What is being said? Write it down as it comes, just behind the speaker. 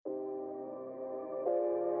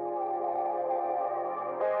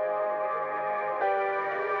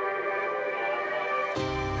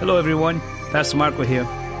Hello, everyone. Pastor Marco here.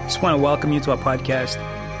 Just want to welcome you to our podcast.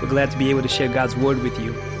 We're glad to be able to share God's Word with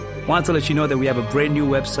you. Want to let you know that we have a brand new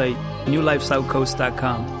website,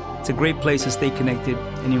 newlifesouthcoast.com. It's a great place to stay connected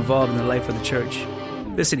and involved in the life of the church.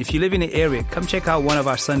 Listen, if you live in the area, come check out one of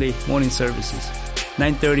our Sunday morning services,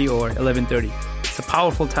 9:30 or 11:30. It's a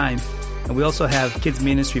powerful time, and we also have kids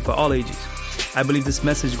ministry for all ages. I believe this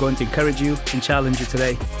message is going to encourage you and challenge you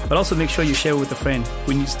today, but also make sure you share it with a friend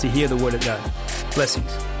who needs to hear the Word of God.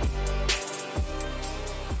 Blessings.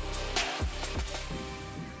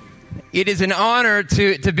 It is an honor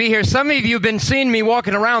to be here. Some of you have been seeing me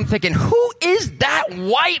walking around thinking, who is that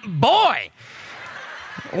white boy?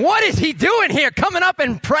 What is he doing here? Coming up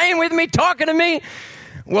and praying with me, talking to me?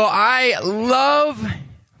 Well, I love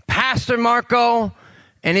Pastor Marco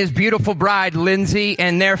and his beautiful bride, Lindsay,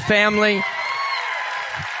 and their family.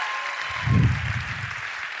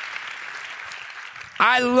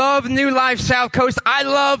 I love New Life South Coast. I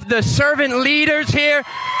love the servant leaders here.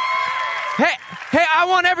 Hey, I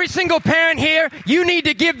want every single parent here, you need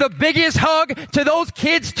to give the biggest hug to those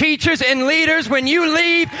kids, teachers, and leaders when you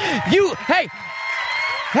leave. Hey,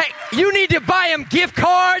 you need to buy them gift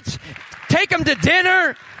cards, take them to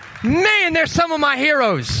dinner. Man, they're some of my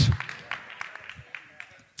heroes.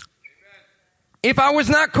 If I was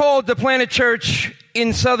not called to plant a church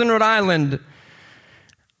in Southern Rhode Island,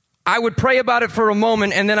 I would pray about it for a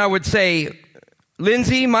moment, and then I would say,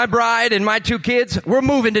 Lindsay, my bride, and my two kids, we're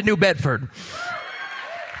moving to New Bedford.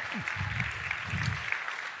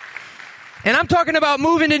 And I'm talking about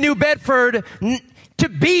moving to New Bedford, to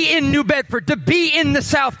be in New Bedford, to be in the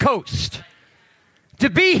South Coast, to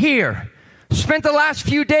be here. Spent the last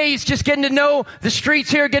few days just getting to know the streets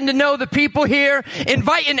here, getting to know the people here,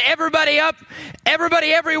 inviting everybody up,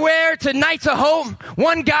 everybody everywhere to Nights of Hope.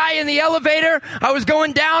 One guy in the elevator, I was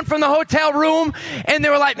going down from the hotel room, and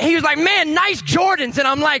he was like, man, nice Jordans. And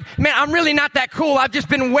I'm like, man, I'm really not that cool. I've just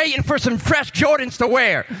been waiting for some fresh Jordans to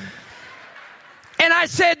wear. And I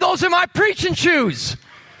said, those are my preaching shoes.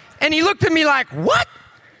 And he looked at me like, what?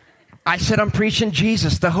 I said, I'm preaching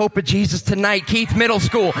Jesus, the hope of Jesus tonight, Keith Middle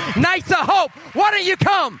School. Nights of Hope. Why don't you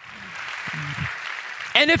come?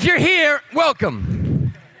 And if you're here,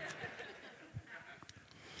 welcome.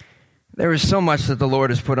 There is so much that the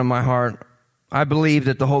Lord has put on my heart. I believe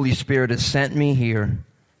that the Holy Spirit has sent me here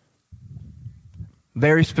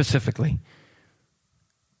very specifically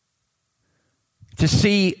to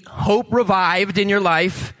see hope revived in your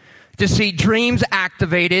life, to see dreams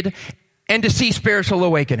activated, and to see spiritual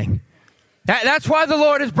awakening. That's why the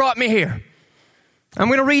Lord has brought me here. I'm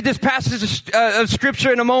going to read this passage of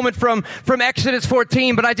Scripture in a moment from Exodus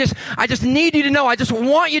 14, but I just need you to know, I just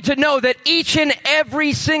want you to know that each and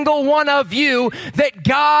every single one of you, that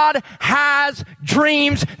God has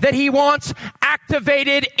dreams that He wants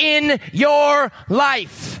activated in your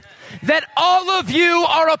life. That all of you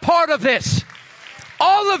are a part of this.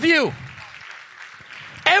 All of you.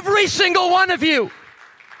 Every single one of you.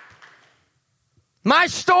 My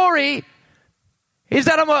story is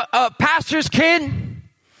that I'm a pastor's kid.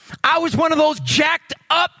 I was one of those jacked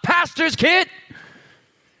up pastor's kid.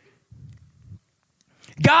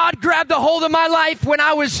 God grabbed a hold of my life when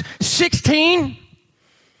I was 16.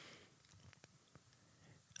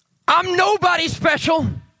 I'm nobody special.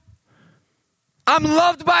 I'm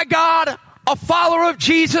loved by God, a follower of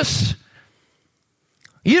Jesus.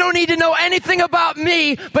 You don't need to know anything about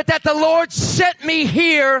me, but that the Lord sent me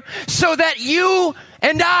here so that you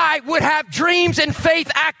and I would have dreams and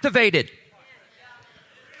faith activated.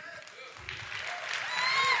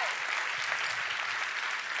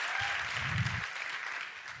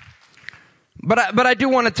 But I do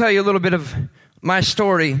want to tell you a little bit of my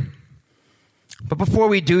story. But before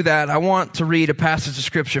we do that, I want to read a passage of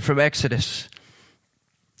Scripture from Exodus.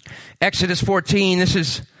 Exodus 14, this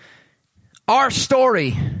is our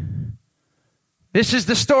story. This is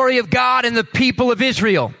the story of God and the people of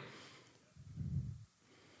Israel.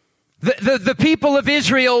 The people of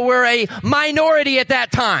Israel were a minority at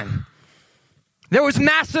that time. There was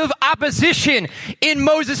massive opposition in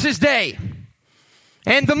Moses' day.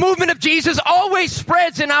 And the movement of Jesus always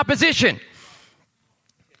spreads in opposition.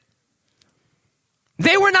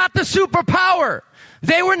 They were not the superpower.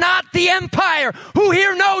 They were not the empire. Who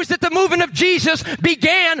here knows that the movement of Jesus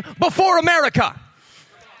began before America?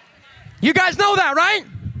 You guys know that, right?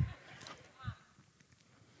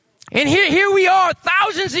 And here we are,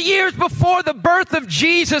 thousands of years before the birth of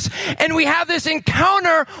Jesus, and we have this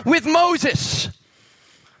encounter with Moses.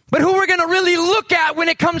 But who we're going to really look at when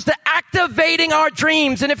it comes to activating our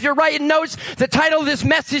dreams. And if you're writing notes, the title of this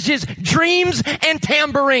message is Dreams and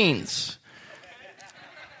Tambourines.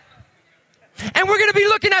 And we're going to be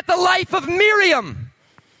looking at the life of Miriam.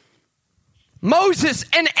 Moses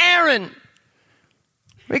and Aaron.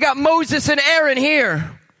 We got Moses and Aaron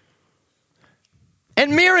here.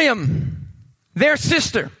 And Miriam, their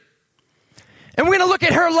sister. And we're going to look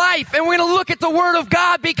at her life, and we're going to look at the Word of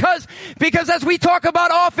God because as we talk about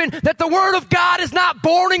often, that the Word of God is not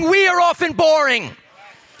boring. We are often boring.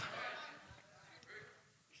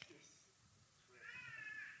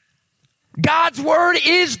 God's Word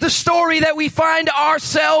is the story that we find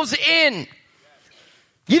ourselves in.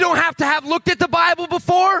 You don't have to have looked at the Bible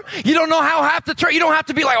before. You don't know how to turn. You don't have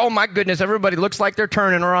to be like, oh my goodness, everybody looks like they're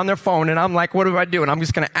turning or on their phone. And I'm like, what do I do? And I'm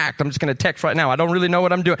just going to act. I'm just going to text right now. I don't really know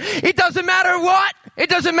what I'm doing. It doesn't matter what. It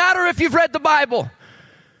doesn't matter if you've read the Bible.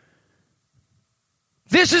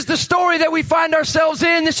 This is the story that we find ourselves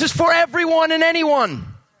in. This is for everyone and anyone.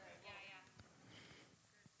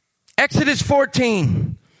 Exodus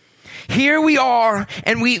 14. Here we are,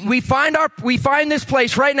 and we find this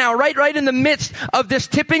place right now, right in the midst of this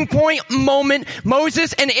tipping point moment.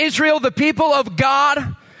 Moses and Israel, the people of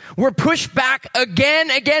God, were pushed back again.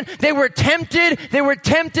 They were tempted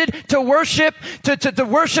to worship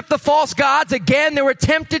the false gods again. They were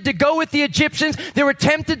tempted to go with the Egyptians. They were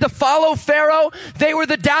tempted to follow Pharaoh. They were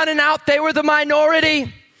the down and out. They were the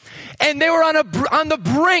minority. And they were on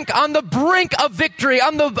the brink of victory,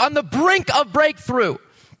 on the brink of breakthrough.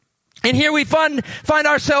 And here we find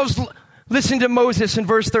ourselves listening to Moses in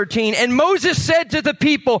verse 13. And Moses said to the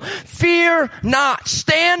people, fear not,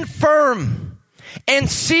 stand firm and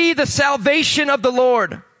see the salvation of the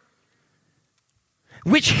Lord,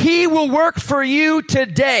 which he will work for you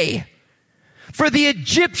today. For the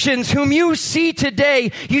Egyptians whom you see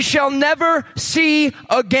today, you shall never see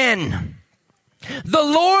again. The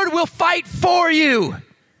Lord will fight for you.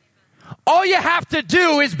 All you have to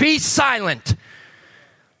do is be silent.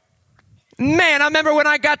 Man, I remember when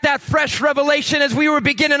I got that fresh revelation as we were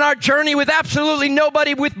beginning our journey with absolutely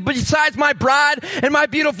nobody besides my bride and my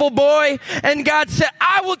beautiful boy. And God said,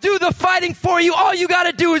 I will do the fighting for you. All you got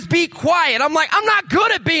to do is be quiet. I'm like, I'm not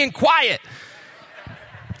good at being quiet.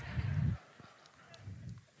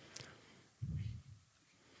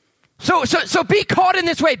 So be caught in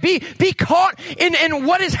this way. Be caught in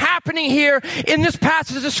what is happening here in this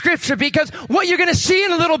passage of Scripture, because what you're going to see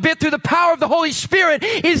in a little bit through the power of the Holy Spirit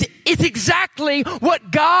is exactly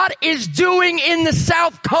what God is doing in the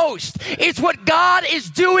South Coast. It's what God is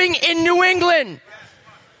doing in New England.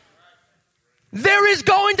 There is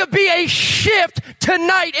going to be a shift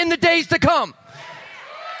tonight in the days to come.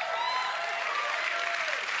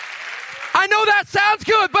 I know that sounds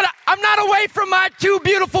good, but I'm not away from my two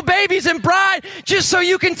beautiful babies and bride just so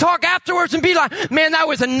you can talk afterwards and be like, man, that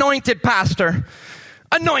was anointed, pastor.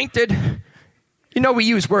 Anointed. You know we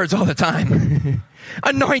use words all the time.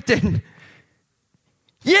 Anointed.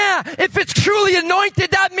 Yeah, if it's truly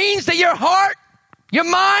anointed, that means that your heart, your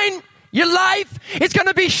mind, your life is going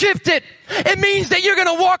to be shifted. It means that you're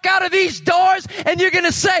going to walk out of these doors and you're going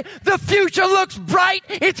to say, the future looks bright.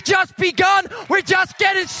 It's just begun. We're just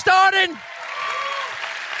getting started.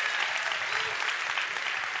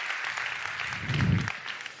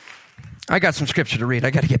 I got some scripture to read. I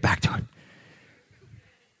got to get back to it.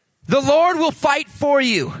 The Lord will fight for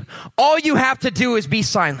you. All you have to do is be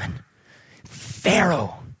silent.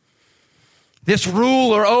 Pharaoh, this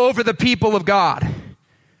ruler over the people of God.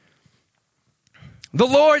 The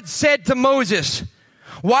Lord said to Moses,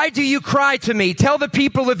 why do you cry to me? Tell the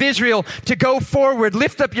people of Israel to go forward.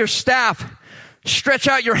 Lift up your staff. Stretch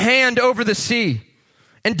out your hand over the sea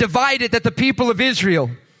and divide it that the people of Israel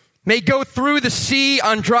may go through the sea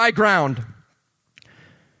on dry ground.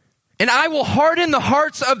 And I will harden the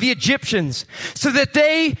hearts of the Egyptians so that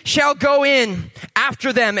they shall go in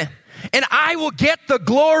after them. And I will get the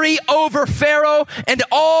glory over Pharaoh and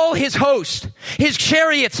all his host, his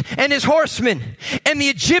chariots and his horsemen. And the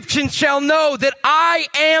Egyptians shall know that I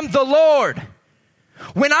am the Lord,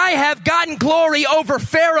 when I have gotten glory over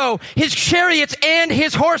Pharaoh, his chariots and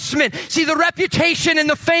his horsemen. See, the reputation and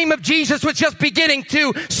the fame of Jesus was just beginning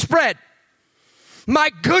to spread. My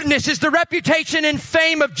goodness, is the reputation and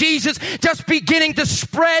fame of Jesus just beginning to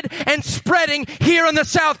spread and spreading here on the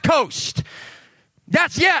South Coast?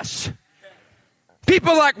 That's yes.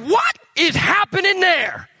 People are like, what is happening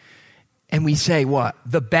there? And we say what?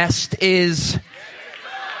 The best is.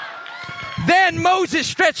 Then Moses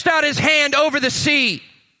stretched out his hand over the sea.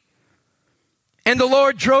 And the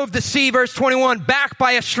Lord drove the sea, verse 21, back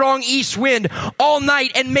by a strong east wind all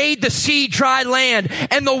night and made the sea dry land.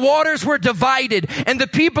 And the waters were divided. And the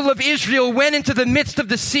people of Israel went into the midst of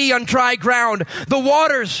the sea on dry ground. The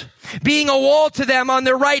waters being a wall to them on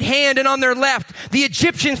their right hand and on their left. The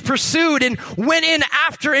Egyptians pursued and went in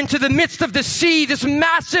after into the midst of the sea. This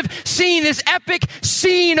massive scene, this epic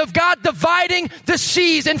scene of God dividing the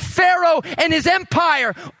seas, and Pharaoh and his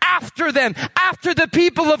empire after them, after the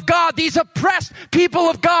people of God, these oppressed people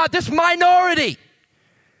of God, this minority.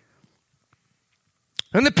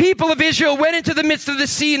 And the people of Israel went into the midst of the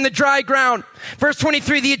sea in the dry ground. Verse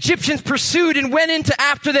 23, the Egyptians pursued and went into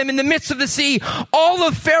after them in the midst of the sea, all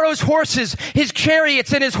of Pharaoh's horses, his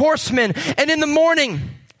chariots, and his horsemen. And in the morning,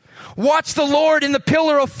 watched the Lord in the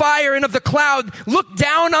pillar of fire and of the cloud, looked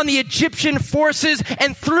down on the Egyptian forces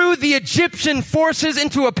and threw the Egyptian forces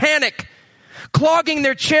into a panic, clogging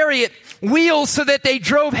their chariot wheels so that they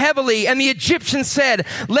drove heavily. And the Egyptians said,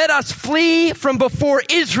 let us flee from before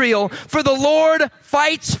Israel, for the Lord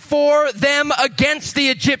fights for them against the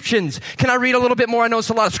Egyptians. Can I read a little bit more? I know it's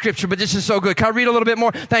a lot of scripture, but this is so good. Can I read a little bit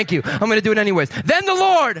more? Thank you. I'm going to do it anyways. Then the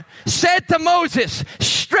Lord said to Moses,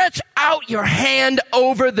 stretch out your hand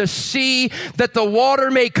over the sea, that the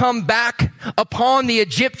water may come back upon the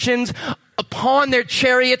Egyptians, upon their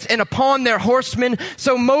chariots and upon their horsemen.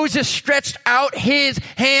 So Moses stretched out his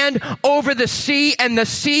hand over the sea, and the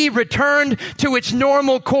sea returned to its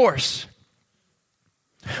normal course.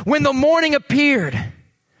 When the morning appeared,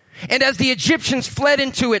 and as the Egyptians fled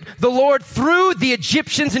into it, the Lord threw the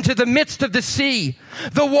Egyptians into the midst of the sea.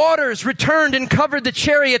 The waters returned and covered the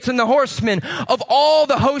chariots and the horsemen of all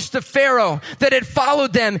the host of Pharaoh that had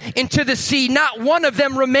followed them into the sea. Not one of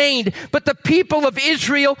them remained, but the people of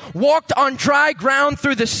Israel walked on dry ground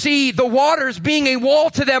through the sea, the waters being a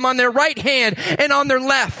wall to them on their right hand and on their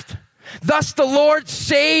left. Thus the Lord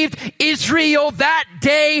saved Israel that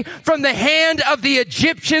day from the hand of the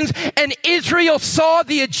Egyptians, and Israel saw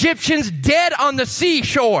the Egyptians dead on the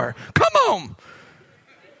seashore. Come on.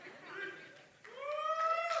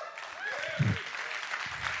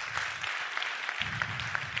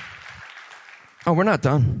 Oh, we're not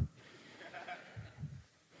done.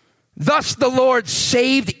 Thus the Lord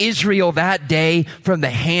saved Israel that day from the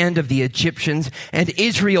hand of the Egyptians, and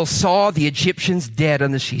Israel saw the Egyptians dead on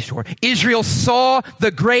the seashore. Israel saw the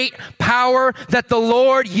great power that the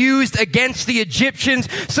Lord used against the Egyptians,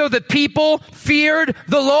 so the people feared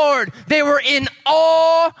the Lord. They were in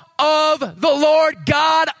awe of the Lord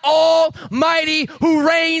God Almighty, who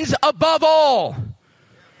reigns above all.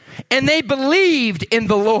 And they believed in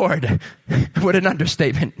the Lord. What an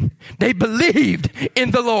understatement. They believed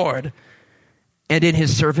in the Lord and in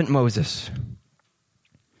his servant Moses.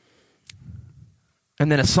 And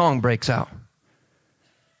then a song breaks out.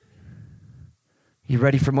 You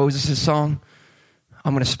ready for Moses' song?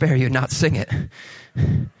 I'm going to spare you, not sing it,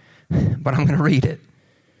 but I'm going to read it.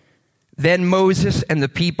 Then Moses and the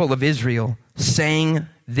people of Israel sang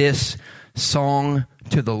this song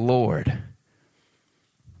to the Lord.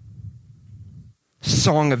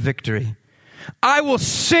 Song of victory. I will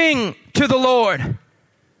sing to the Lord,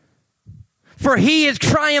 for he has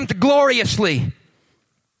triumphed gloriously.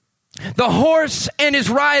 The horse and his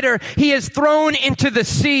rider he has thrown into the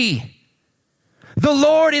sea. The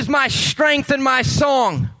Lord is my strength and my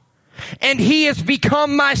song, and he has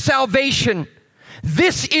become my salvation.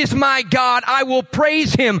 This is my God. I will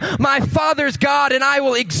praise him, my father's God, and I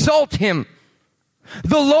will exalt him.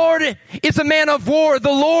 The Lord is a man of war.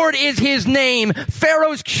 The Lord is his name.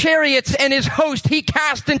 Pharaoh's chariots and his host he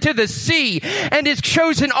cast into the sea, and his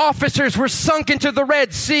chosen officers were sunk into the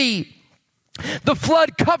Red Sea. The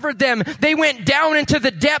flood covered them. They went down into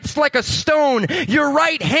the depths like a stone. Your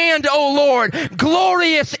right hand, O Lord,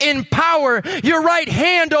 glorious in power. Your right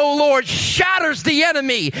hand, O Lord, shatters the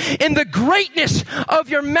enemy. In the greatness of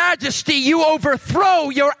your majesty, you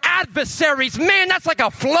overthrow your adversaries. Man, that's like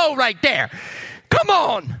a flow right there. Come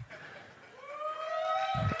on.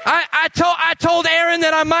 I told Aaron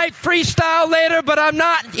that I might freestyle later, but I'm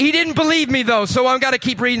not. He didn't believe me though, so I've got to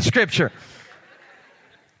keep reading scripture.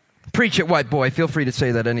 Preach it, white boy. Feel free to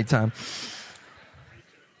say that anytime.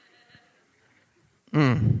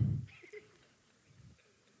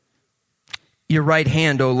 Your right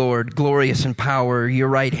hand, O Lord, glorious in power. Your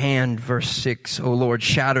right hand, verse 6, O Lord,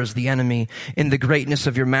 shatters the enemy. In the greatness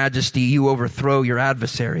of your majesty, you overthrow your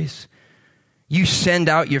adversaries. You send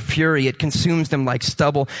out your fury. It consumes them like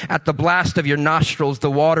stubble. At the blast of your nostrils, the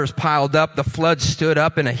waters piled up. The floods stood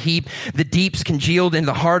up in a heap. The deeps congealed in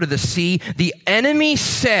the heart of the sea. The enemy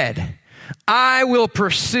said, I will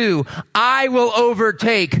pursue. I will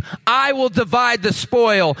overtake. I will divide the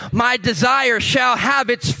spoil. My desire shall have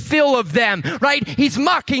its fill of them. Right? He's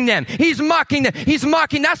mocking them. He's mocking them. He's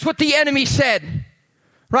mocking. That's what the enemy said.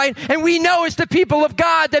 Right? And we know as the people of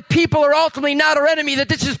God that people are ultimately not our enemy, that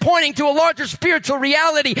this is pointing to a larger spiritual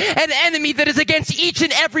reality, an enemy that is against each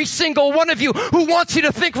and every single one of you, who wants you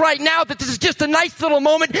to think right now that this is just a nice little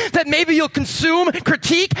moment that maybe you'll consume,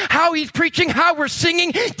 critique how he's preaching, how we're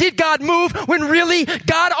singing. Did God move? When really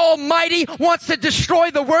God Almighty wants to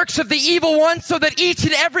destroy the works of the evil one so that each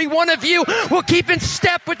and every one of you will keep in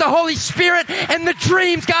step with the Holy Spirit and the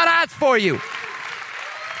dreams God has for you.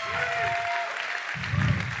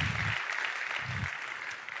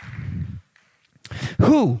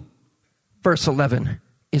 Who, verse 11,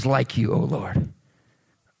 is like you, O Lord,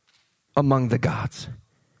 among the gods?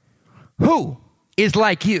 Who is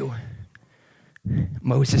like you?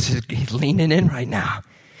 Moses he's leaning in right now.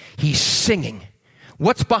 He's singing.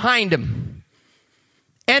 What's behind him?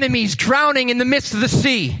 Enemies drowning in the midst of the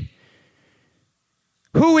sea.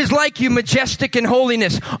 Who is like you, majestic in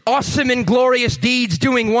holiness, awesome in glorious deeds,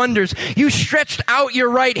 doing wonders? You stretched out your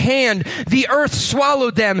right hand. The earth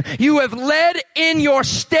swallowed them. You have led in your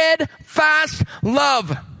steadfast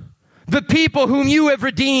love the people whom you have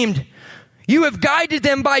redeemed. You have guided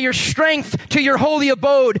them by your strength to your holy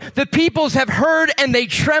abode. The peoples have heard and they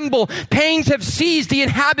tremble. Pangs have seized the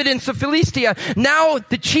inhabitants of Philistia. Now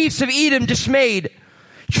the chiefs of Edom dismayed.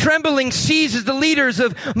 Trembling seizes the leaders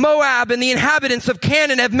of Moab, and the inhabitants of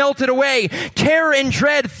Canaan have melted away. Terror and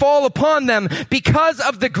dread fall upon them because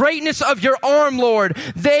of the greatness of your arm, Lord.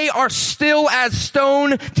 They are still as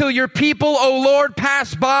stone till your people, O Lord,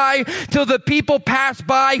 pass by, till the people pass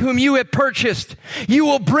by whom you have purchased. You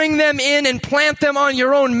will bring them in and plant them on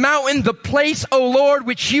your own mountain, the place, O Lord,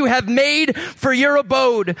 which you have made for your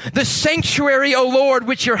abode, the sanctuary, O Lord,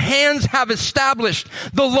 which your hands have established.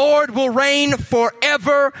 The Lord will reign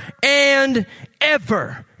forever and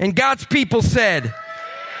ever. And God's people said,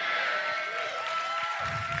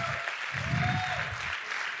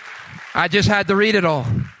 I just had to read it all.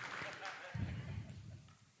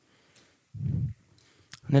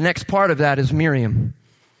 The next part of that is Miriam.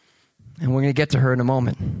 And we're going to get to her in a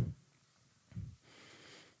moment.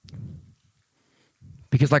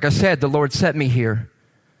 Because like I said, the Lord set me here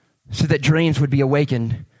so that dreams would be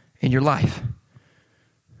awakened in your life.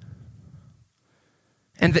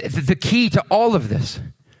 And the key to all of this,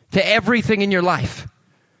 to everything in your life,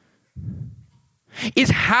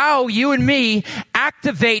 is how you and me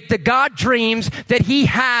activate the God dreams that He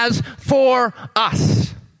has for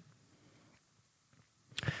us.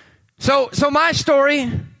 So my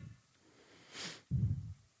story,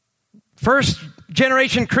 first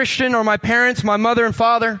generation Christian are my parents, my mother and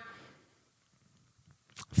father.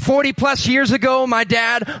 40 plus years ago, my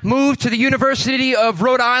dad moved to the University of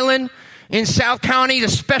Rhode Island in South County, the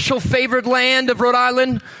special favored land of Rhode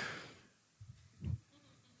Island.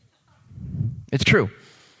 It's true.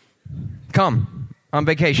 Come on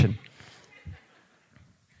vacation.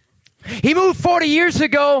 He moved 40 years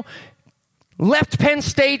ago, left Penn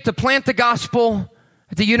State to plant the gospel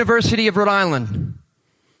at the University of Rhode Island.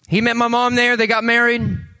 He met my mom there. They got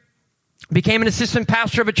married, became an assistant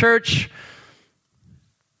pastor of a church.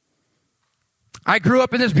 I grew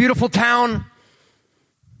up in this beautiful town.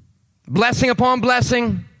 Blessing upon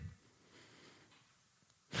blessing.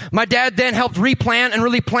 My dad then helped replant and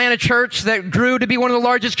really plant a church that grew to be one of the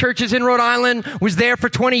largest churches in Rhode Island, was there for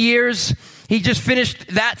 20 years. He just finished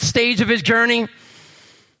that stage of his journey.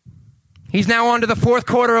 He's now on to the fourth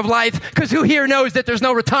quarter of life, because who here knows that there's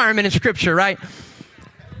no retirement in Scripture, right?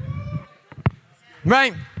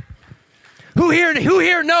 Right? Who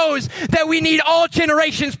here knows that we need all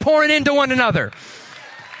generations pouring into one another?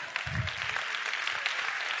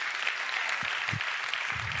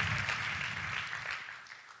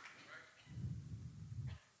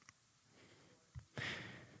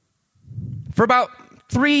 For about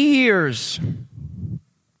 3 years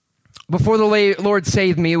before the Lord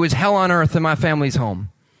saved me, it was hell on earth in my family's home.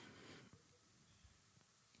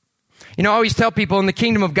 You know, I always tell people in the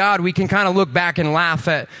kingdom of God, we can kind of look back and laugh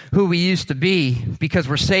at who we used to be because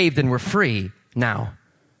we're saved and we're free now.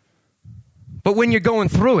 But when you're going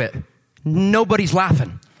through it, nobody's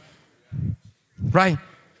laughing. Right?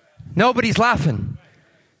 Nobody's laughing.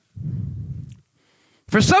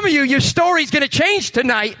 For some of you, your story's going to change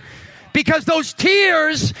tonight, because those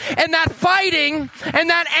tears and that fighting and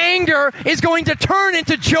that anger is going to turn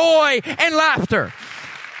into joy and laughter.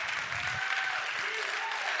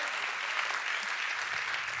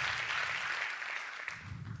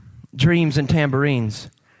 Dreams and tambourines.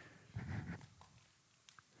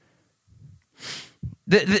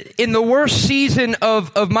 In the worst season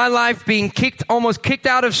of my life, being almost kicked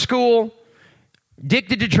out of school,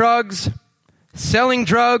 addicted to drugs, selling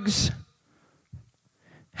drugs,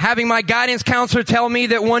 having my guidance counselor tell me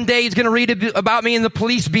that one day he's going to read about me in the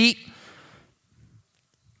police beat.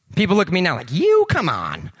 People look at me now like, you, come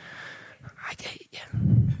on.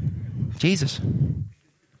 Jesus.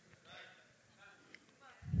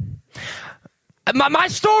 My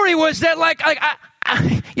story was that I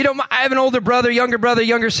have an older brother,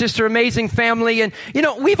 younger sister, amazing family. And,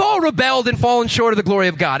 we've all rebelled and fallen short of the glory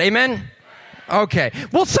of God. Amen? Okay.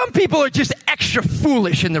 Well, some people are just extra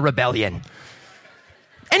foolish in the rebellion.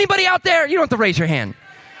 Anybody out there? You don't have to raise your hand.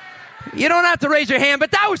 You don't have to raise your hand,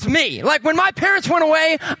 but that was me. Like when my parents went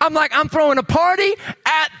away, I'm throwing a party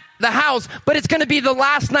at the house, but it's going to be the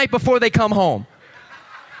last night before they come home.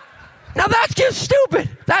 Now that's just stupid.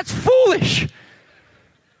 That's foolish.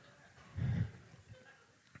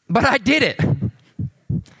 But I did it.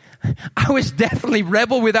 I was definitely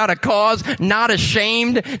rebel without a cause, not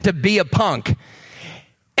ashamed to be a punk.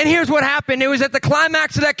 And here's what happened. It was at the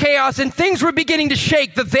climax of that chaos and things were beginning to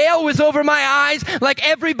shake. The veil was over my eyes. Like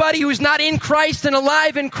everybody who's not in Christ and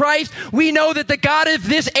alive in Christ, we know that the God of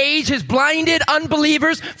this age has blinded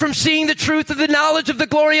unbelievers from seeing the truth of the knowledge of the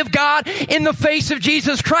glory of God in the face of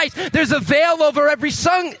Jesus Christ. There's a veil over every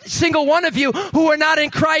single one of you who are not in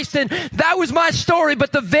Christ. And that was my story.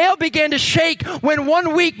 But the veil began to shake when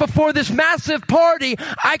 1 week before this massive party,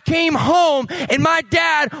 I came home and my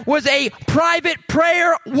dad was a private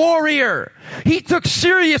prayer warrior. He took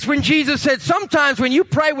serious when Jesus said, sometimes when you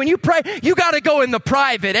pray, you got to go in the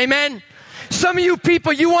private. Amen. Some of you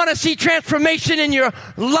people, you want to see transformation in your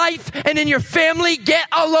life and in your family, get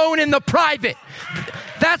alone in the private.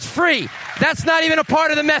 That's free. That's not even a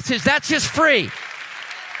part of the message. That's just free.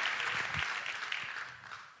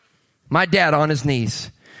 My dad on his knees.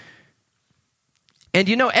 And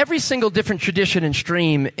every single different tradition and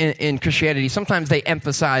stream in Christianity, sometimes they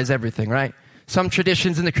emphasize everything, right? Some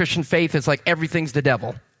traditions in the Christian faith, it's like everything's the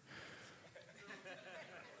devil.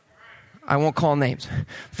 I won't call names.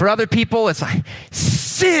 For other people, it's like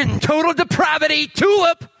sin, total depravity,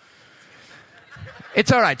 tulip.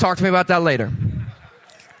 It's all right. Talk to me about that later.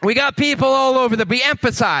 We got people all over we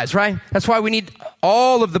emphasize, right? That's why we need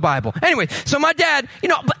all of the Bible. Anyway, so my dad,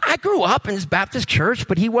 but I grew up in this Baptist church,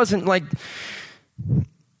 but he wasn't like,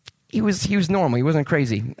 he was normal. He wasn't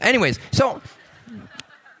crazy. Anyways, so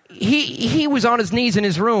he was on his knees in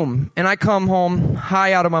his room, and I come home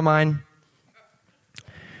high out of my mind,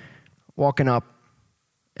 walking up,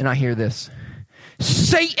 and I hear this.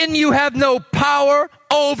 Satan, you have no power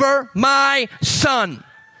over my son.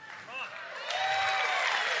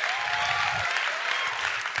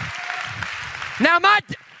 Now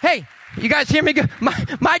hey, you guys hear me?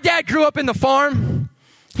 My dad grew up in the farm.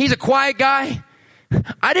 He's a quiet guy.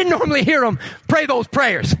 I didn't normally hear him pray those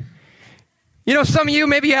prayers. Some of you,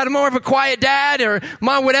 maybe you had more of a quiet dad or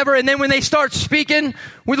mom, whatever, and then when they start speaking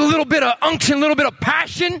with a little bit of unction, a little bit of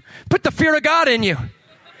passion, put the fear of God in you.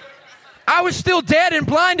 I was still dead and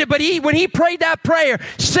blinded, but when he prayed that prayer,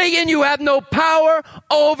 Satan, you have no power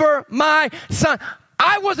over my son.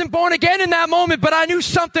 I wasn't born again in that moment, but I knew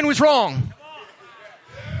something was wrong.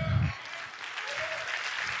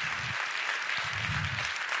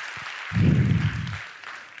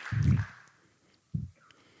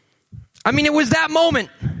 It was that moment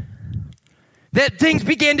that things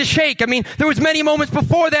began to shake. There was many moments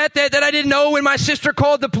before that I didn't know, when my sister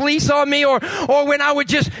called the police on me or when I would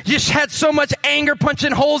just had so much anger,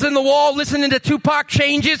 punching holes in the wall, listening to Tupac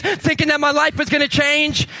Changes, thinking that my life was going to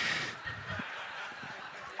change.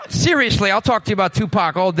 Seriously, I'll talk to you about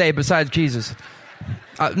Tupac all day besides Jesus.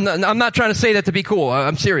 I'm not trying to say that to be cool.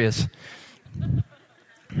 I'm serious.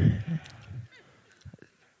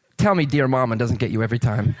 Tell me Dear Mama doesn't get you every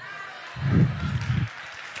time.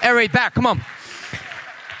 Aerate back, come on.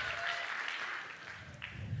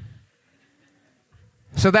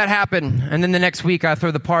 So that happened, and then the next week I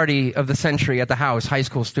throw the party of the century at the house, high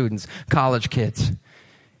school students, college kids.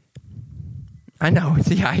 I know,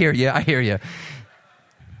 yeah, I hear you.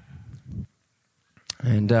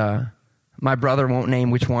 And my brother, won't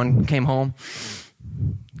name which one, came home,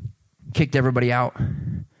 kicked everybody out.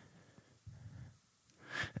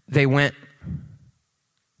 They went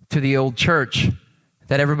to the old church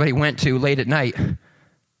that everybody went to late at night.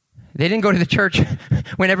 They didn't go to the church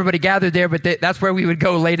when everybody gathered there, but that's where we would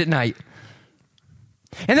go late at night.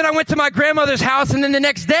 And then I went to my grandmother's house, and then the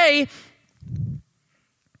next day,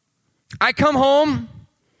 I come home.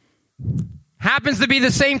 Happens to be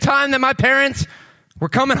the same time that my parents were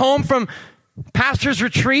coming home from pastor's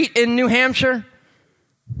retreat in New Hampshire.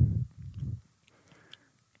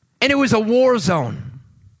 And it was a war zone.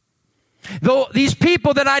 Though these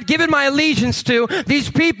people that I'd given my allegiance to, these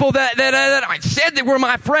people that I said that were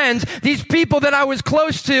my friends, these people that I was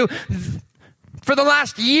close to, for the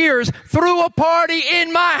last years threw a party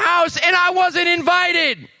in my house and I wasn't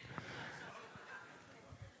invited.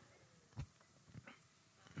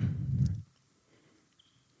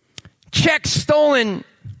 Check stolen,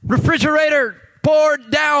 refrigerator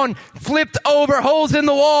poured down, flipped over, holes in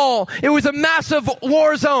the wall. It was a massive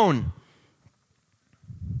war zone.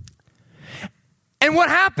 And what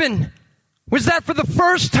happened was that for the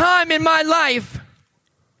first time in my life,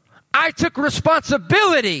 I took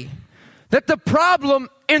responsibility that the problem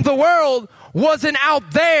in the world wasn't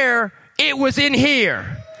out there, it was in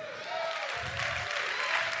here.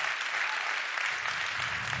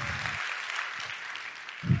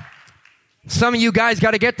 Some of you guys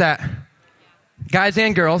got to get that. Guys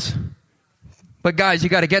and girls. But guys, you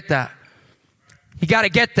got to get that. You got to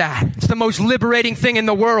get that. It's the most liberating thing in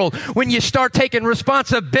the world when you start taking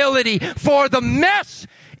responsibility for the mess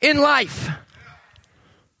in life.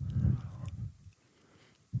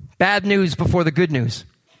 Bad news before the good news.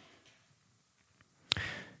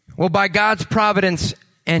 Well, by God's providence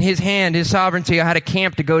and His hand, His sovereignty, I had a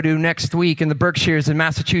camp to go to next week in the Berkshires in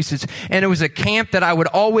Massachusetts. And it was a camp that I would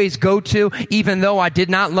always go to, even though I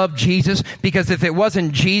did not love Jesus. Because if it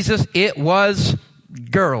wasn't Jesus, it was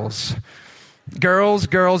girls. Girls,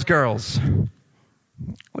 girls, girls.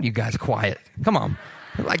 What are you guys quiet? Come on.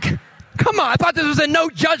 Like, come on. I thought this was a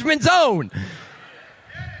no judgment zone.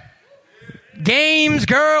 Games,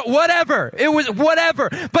 girl, whatever. It was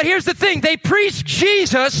whatever. But here's the thing. They preached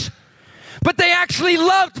Jesus, but they actually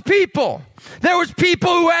loved people. There was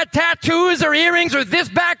people who had tattoos or earrings or this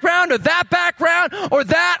background or that background or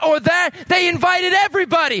that or that. They invited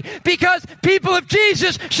everybody because people of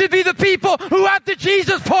Jesus should be the people who have the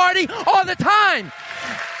Jesus party all the time.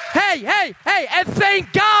 Hey, and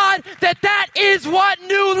thank God that is what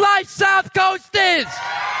New Life South Coast is.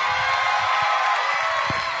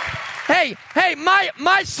 Hey,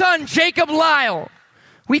 my son, Jacob Lyle,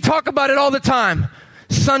 we talk about it all the time.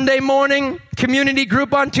 Sunday morning, community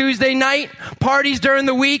group on Tuesday night, parties during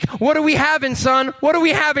the week. What are we having, son? What are we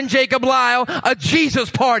having, Jacob Lyle? A Jesus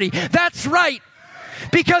party. That's right.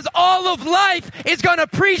 Because all of life is going to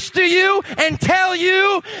preach to you and tell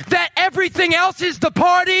you that everything else is the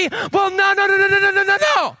party. Well,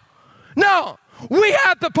 no. No. We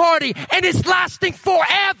have the party and it's lasting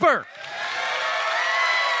forever.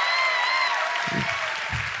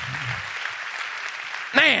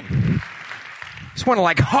 Man, just want to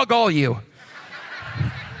like hug all you.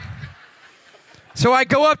 So I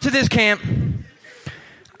go up to this camp.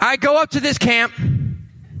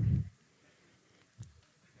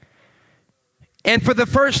 And for the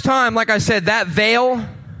first time, like I said, that veil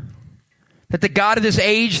that the God of this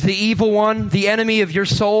age, the evil one, the enemy of your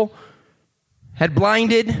soul, had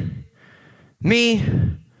blinded me.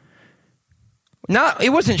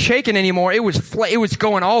 It wasn't shaking anymore. It was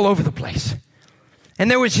going all over the place. And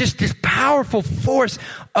there was just this powerful force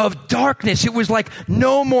of darkness. It was like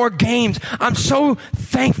no more games. I'm so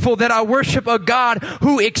thankful that I worship a God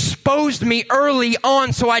who exposed me early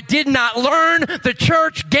on so I did not learn the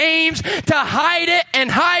church games to hide it and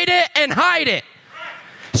hide it and hide it.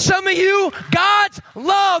 Some of you, God's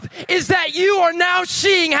love is that you are now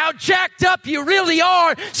seeing how jacked up you really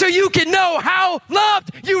are so you can know how loved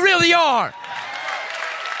you really are.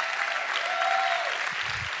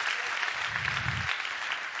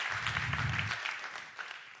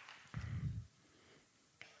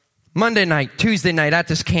 Monday night, Tuesday night at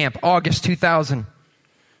this camp, August 2000,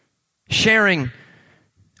 sharing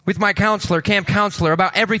with my counselor, camp counselor,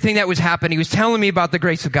 about everything that was happening. He was telling me about the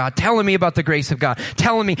grace of God, telling me.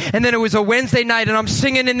 And then it was a Wednesday night and I'm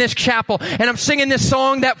singing in this chapel and I'm singing this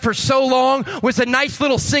song that for so long was a nice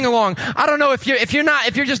little sing-along. I don't know if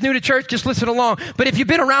you're just new to church, just listen along. But if you've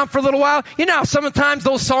been around for a little while, you know, sometimes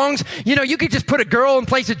those songs, you know, you could just put a girl in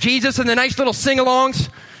place of Jesus and the nice little sing-alongs.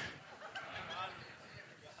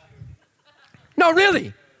 No,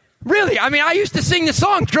 really. I mean, I used to sing this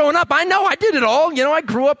song growing up. I know I did it all. You know, I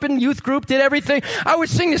grew up in youth group, did everything. I would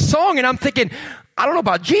sing this song and I'm thinking, I don't know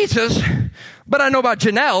about Jesus, but I know about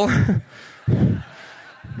Janelle.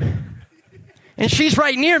 And she's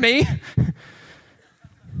right near me.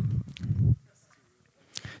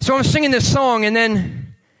 So I'm singing this song and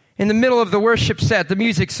then in the middle of the worship set, the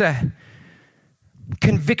music set,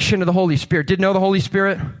 conviction of the Holy Spirit. Didn't know the Holy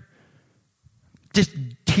Spirit? Just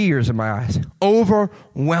tears in my eyes.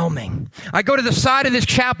 Overwhelming. I go to the side of this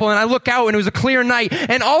chapel and I look out and it was a clear night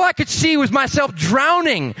and all I could see was myself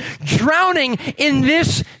drowning in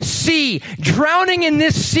this sea.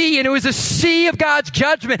 And it was a sea of God's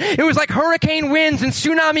judgment. It was like hurricane winds and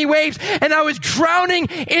tsunami waves and I was drowning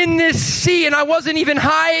in this sea and I wasn't even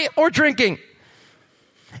high or drinking.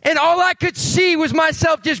 And all I could see was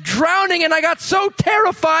myself just drowning, and I got so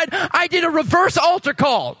terrified, I did a reverse altar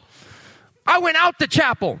call. I went out the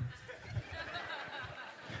chapel.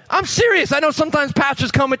 I'm serious. I know sometimes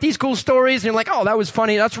pastors come with these cool stories, and you're like, oh, that was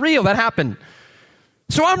funny. That's real. That happened.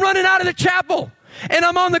 So I'm running out of the chapel, and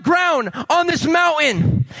I'm on the ground on this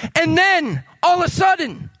mountain. And then, all of a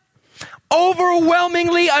sudden,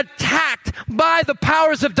 overwhelmingly attacked by the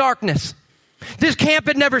powers of darkness. This camp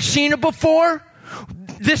had never seen it before.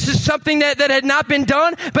 This is something that had not been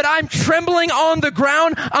done, but I'm trembling on the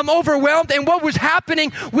ground. I'm overwhelmed. And what was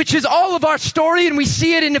happening, which is all of our story, and we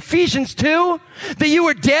see it in Ephesians 2, that you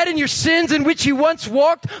were dead in your sins in which you once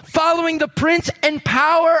walked, following the prince and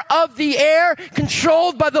power of the air,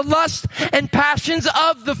 controlled by the lust and passions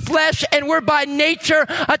of the flesh, and were by nature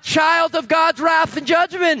a child of God's wrath and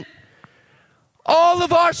judgment. All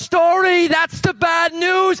of our story, that's the bad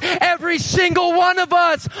news. Every single one of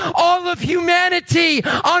us, all of humanity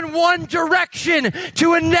on one direction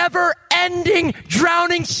to a never-ending,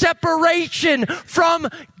 drowning separation from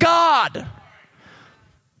God.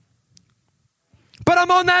 But I'm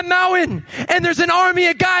on that mountain, and there's an army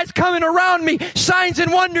of guys coming around me, signs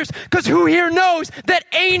and wonders, because who here knows that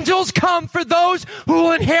angels come for those who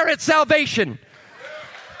will inherit salvation?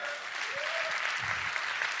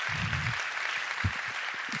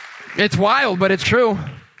 It's wild, but it's true.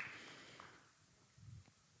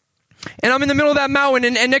 And I'm in the middle of that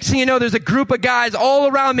mountain, and next thing you know, there's a group of guys all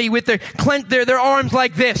around me with their arms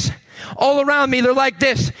like this. All around me, they're like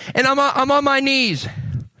this. And I'm on my knees.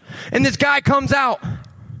 And this guy comes out.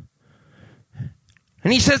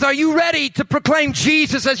 And he says, are you ready to proclaim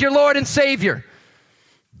Jesus as your Lord and Savior?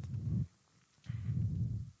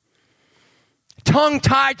 Tongue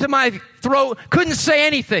tied to my throat, couldn't say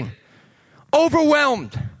anything.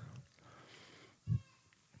 Overwhelmed.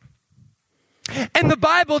 And the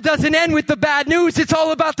Bible doesn't end with the bad news. It's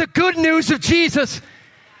all about the good news of Jesus.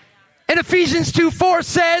 And Ephesians 2:4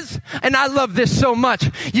 says, and I love this so much.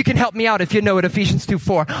 You can help me out if you know it, Ephesians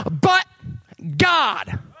 2:4. But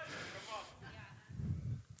God.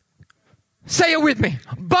 Say it with me.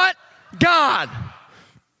 But God.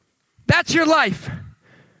 That's your life.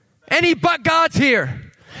 Any but Gods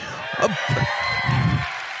here?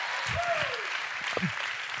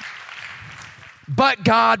 But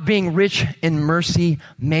God, being rich in mercy,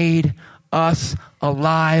 made us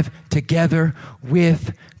alive together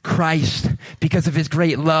with Christ. Because of his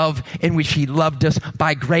great love in which he loved us,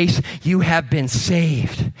 by grace you have been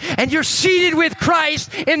saved. And you're seated with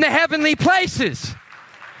Christ in the heavenly places.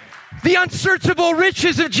 The unsearchable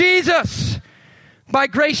riches of Jesus. By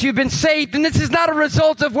grace you've been saved. And this is not a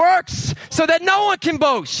result of works, so that no one can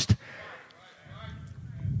boast.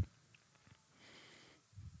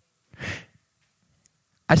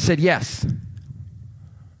 I said, yes.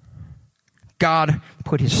 God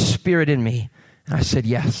put his spirit in me. And I said,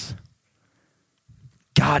 yes.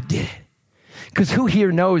 God did it. Because who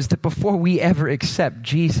here knows that before we ever accept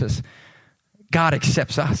Jesus, God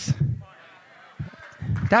accepts us?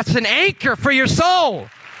 That's an anchor for your soul.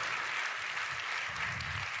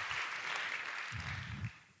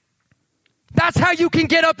 That's how you can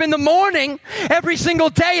get up in the morning every single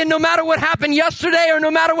day, and no matter what happened yesterday or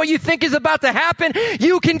no matter what you think is about to happen,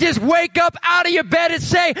 you can just wake up out of your bed and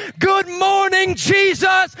say, good morning,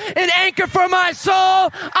 Jesus, an anchor for my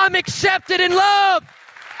soul. I'm accepted in love.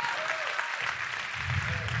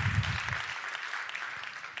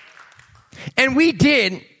 And we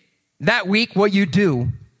did that week what you do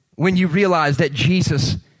when you realize that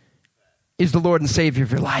Jesus is the Lord and Savior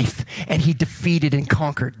of your life, and he defeated and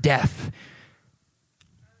conquered death.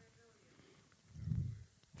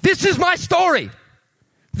 This is my story.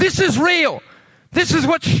 This is real. This is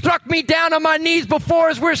what struck me down on my knees before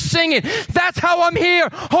as we're singing. That's how I'm here.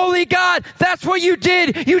 Holy God, that's what you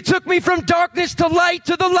did. You took me from darkness to the light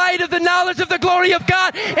of the knowledge of the glory of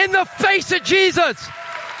God in the face of Jesus.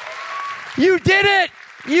 You did it.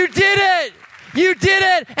 You did it. You did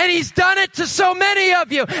it. And he's done it to so many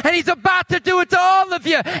of you. And he's about to do it to all of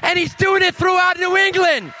you. And he's doing it throughout New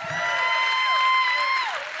England.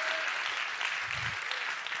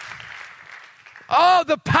 Oh,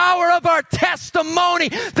 the power of our testimony.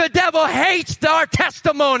 The devil hates our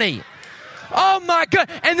testimony. Oh my God.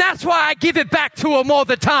 And that's why I give it back to him all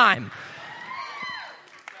the time.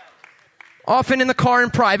 Often in the car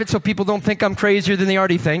in private, so people don't think I'm crazier than they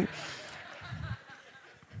already think.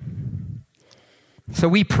 So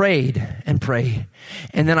we prayed and prayed.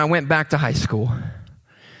 And then I went back to high school.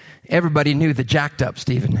 Everybody knew the jacked up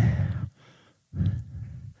Stephen.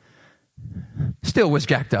 Still was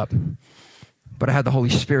jacked up. But I had the Holy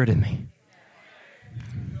Spirit in me.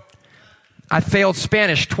 I failed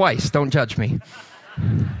Spanish twice. Don't judge me.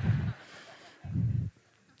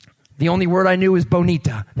 The only word I knew was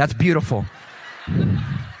bonita. That's beautiful.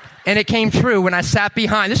 And it came true when I sat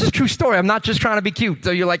behind. This is a true story. I'm not just trying to be cute.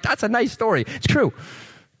 So you're like, that's a nice story. It's true.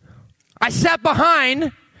 I sat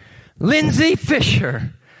behind Lindsay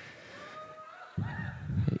Fisher.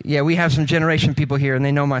 Yeah, we have some generation people here, and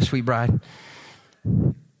they know my sweet bride.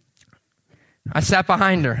 I sat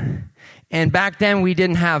behind her. And back then, we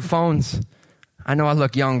didn't have phones. I know I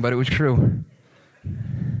look young, but it was true.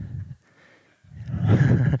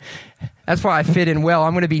 That's why I fit in well.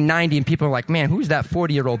 I'm going to be 90, and people are like, man, who's that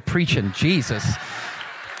 40-year-old preaching? Jesus.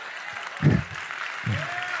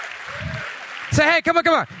 Say, hey, come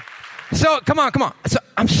on. So, come on. So,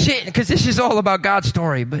 I'm sitting, because this is all about God's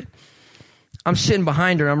story, but I'm sitting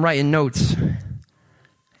behind her, I'm writing notes.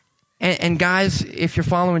 And guys, if you're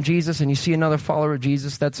following Jesus and you see another follower of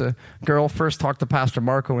Jesus, that's a girl. First, talk to Pastor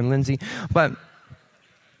Marco and Lindsay. But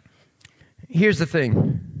here's the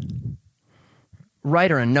thing.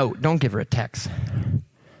 Write her a note. Don't give her a text.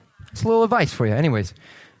 It's a little advice for you. Anyways,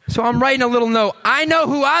 so I'm writing a little note. I know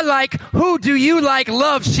who I like. Who do you like?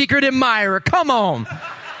 Love, secret admirer. Come on.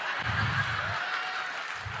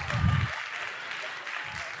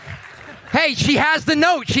 Hey, she has the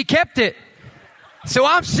note. She kept it. So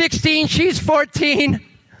I'm 16. She's 14.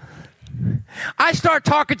 I start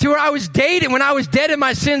talking to her. I was dating. When I was dead in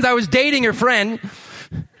my sins, I was dating her friend.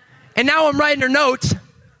 And now I'm writing her notes.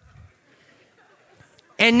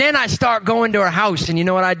 And then I start going to her house. And you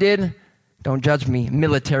know what I did? Don't judge me.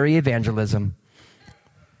 Military evangelism.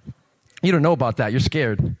 You don't know about that. You're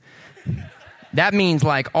scared. That means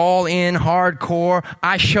like all in, hardcore.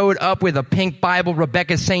 I showed up with a pink Bible,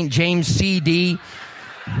 Rebecca St. James CD.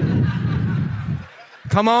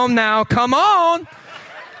 Come on now. Come on.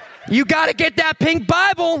 You got to get that pink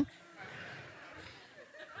Bible.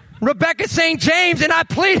 Rebecca St. James, and I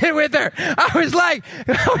pleaded with her. I was like,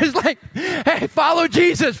 hey, follow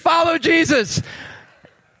Jesus, follow Jesus.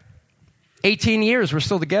 18 years, we're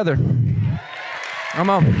still together. Come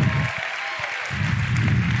on.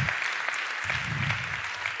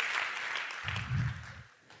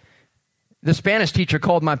 The Spanish teacher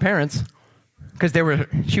called my parents because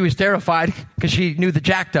she was terrified because she knew the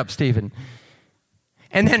jacked up Stephen.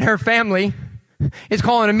 And then her family is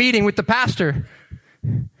calling a meeting with the pastor.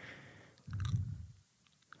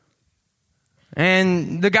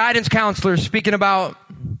 And the guidance counselor speaking about,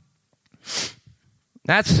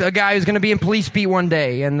 that's a guy who's going to be in police beat one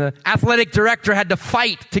day. And the athletic director had to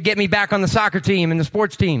fight to get me back on the soccer team and the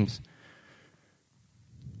sports teams.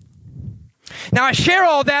 Now I share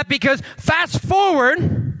all that because fast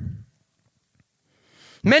forward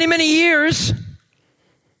many, many years,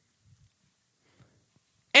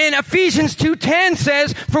 and Ephesians 2:10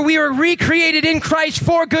 says, for we were recreated in Christ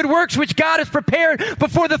for good works, which God has prepared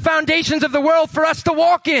before the foundations of the world for us to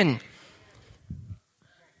walk in.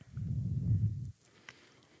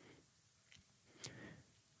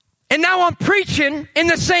 And now I'm preaching in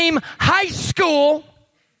the same high school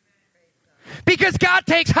because God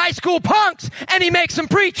takes high school punks and he makes them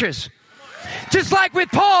preachers. Just like with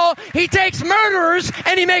Paul, he takes murderers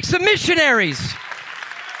and he makes them missionaries.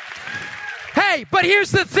 Hey, but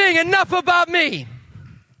here's the thing, enough about me.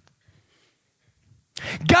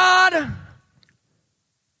 God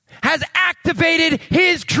has activated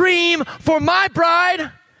his dream for my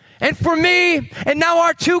bride and for me and now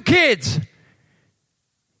our two kids.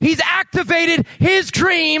 He's activated his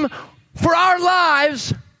dream for our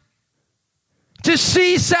lives to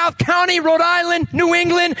see South County, Rhode Island, New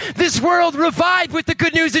England, this world revived with the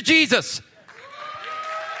good news of Jesus.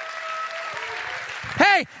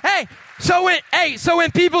 Hey. So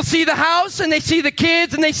when people see the house and they see the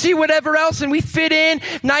kids and they see whatever else and we fit in,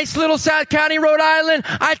 nice little South County, Rhode Island,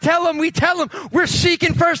 we tell them, we're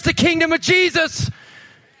seeking first the kingdom of Jesus.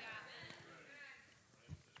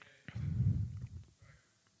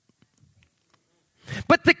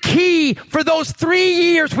 But the key for those 3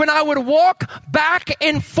 years when I would walk back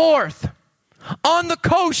and forth on the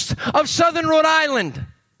coast of southern Rhode Island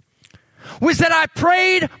was that I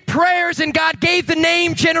prayed prayers and God gave the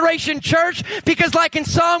name Generation Church because like in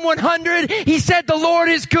Psalm 100, he said the Lord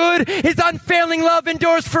is good, his unfailing love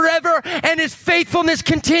endures forever, and his faithfulness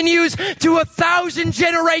continues to 1,000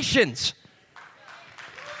 generations.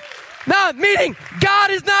 Now, meaning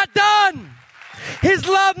God is not done. His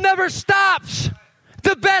love never stops.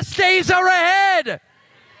 The best days are ahead.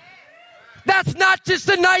 That's not just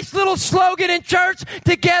a nice little slogan in church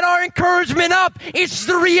to get our encouragement up. It's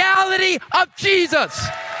the reality of Jesus.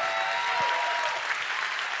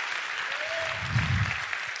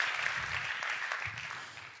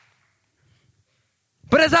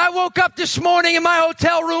 But as As I woke up this morning in my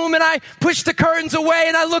hotel room and I pushed the curtains away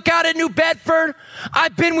and I look out at New Bedford,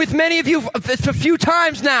 I've been with many of you a few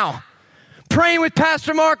times now, praying with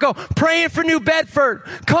Pastor Marco, praying for New Bedford,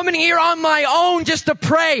 coming here on my own just to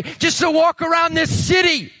pray, just to walk around this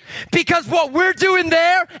city. Because what we're doing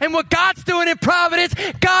there and what God's doing in Providence,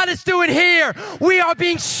 God is doing here. We are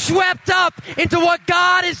being swept up into what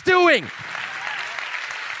God is doing.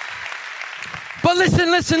 But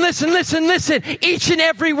listen. Each and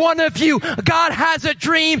every one of you, God has a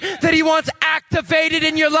dream that He wants activated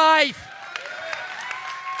in your life.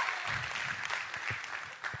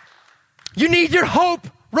 You need your hope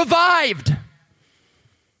revived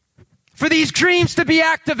for these dreams to be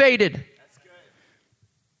activated.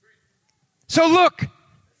 So look,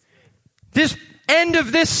 this end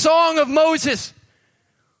of this song of Moses,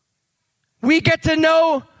 we get to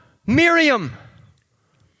know Miriam,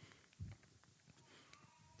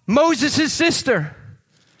 Moses' sister.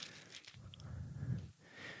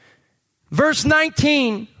 Verse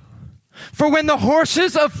 19, for when the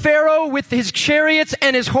horses of Pharaoh with his chariots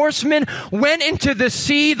and his horsemen went into the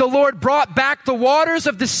sea, the Lord brought back the waters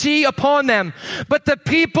of the sea upon them. But the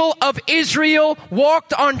people of Israel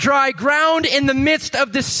walked on dry ground in the midst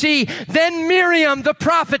of the sea. Then Miriam, the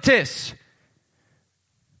prophetess,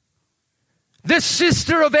 the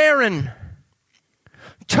sister of Aaron,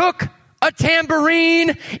 took a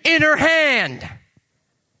tambourine in her hand.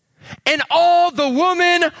 And all the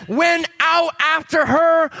women went out after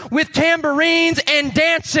her with tambourines and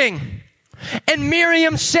dancing. And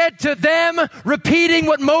Miriam said to them, repeating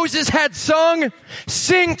what Moses had sung,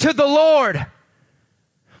 sing to the Lord,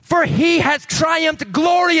 for He has triumphed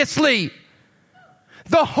gloriously.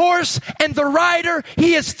 The horse and the rider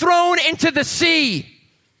He has thrown into the sea.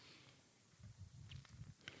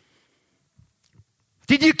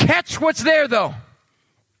 Did you catch what's there though?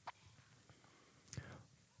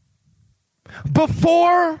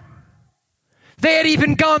 Before they had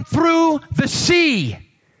even gone through the sea,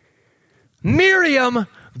 Miriam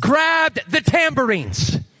grabbed the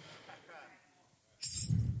tambourines.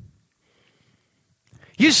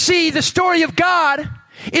 You see, the story of God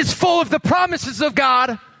is full of the promises of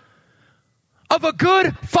God, of a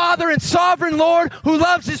good Father and sovereign Lord who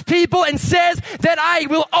loves His people and says that I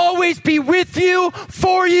will always be with you,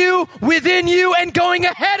 for you, within you, and going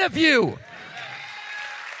ahead of you.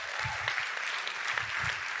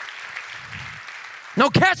 Now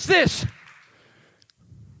catch this.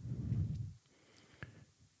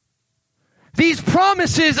 These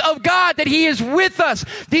promises of God that He is with us,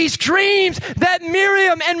 these dreams that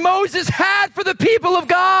Miriam and Moses had for the people of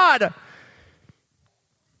God,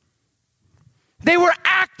 they were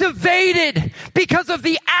activated because of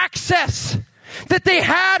the access that they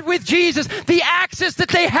had with Jesus, the access that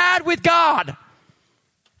they had with God.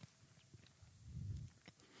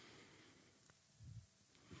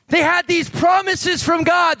 They had these promises from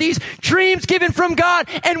God, these dreams given from God.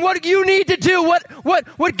 And what you need to do,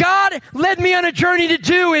 what God led me on a journey to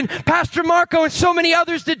do, and Pastor Marco and so many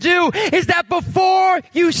others to do, is that before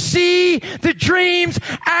you see the dreams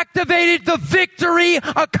activated, the victory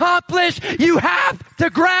accomplished, you have to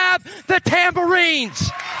grab the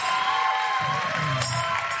tambourines.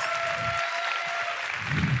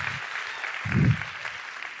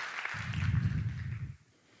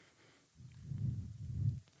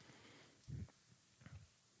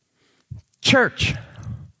 Church,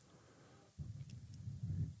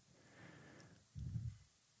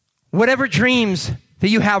 whatever dreams that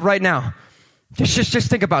you have right now, just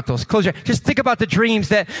think about those. Close your eyes. Just think about the dreams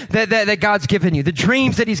that God's given you, the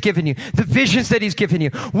dreams that He's given you, the visions that He's given you,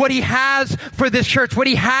 what He has for this church, what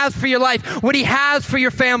He has for your life, what He has for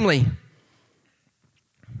your family.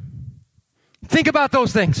 Think about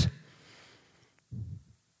those things.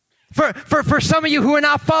 For some of you who are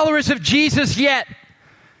not followers of Jesus yet,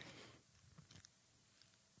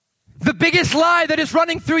 the biggest lie that is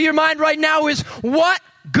running through your mind right now is, what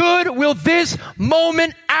good will this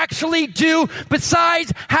moment actually do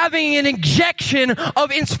besides having an injection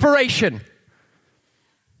of inspiration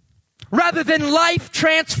rather than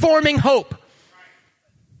life-transforming hope?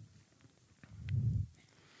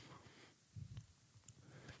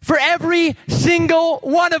 For every single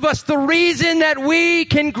one of us, the reason that we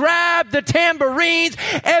can grab the tambourines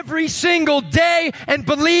every single day and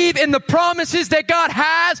believe in the promises that God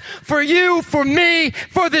has for you, for me,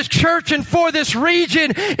 for this church, and for this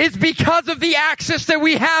region is because of the access that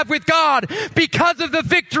we have with God, because of the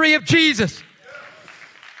victory of Jesus.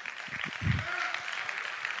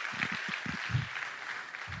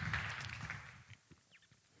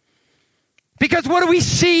 Because what do we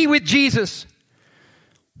see with Jesus?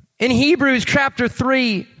 In Hebrews chapter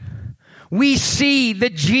 3, we see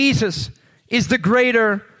that Jesus is the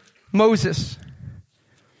greater Moses.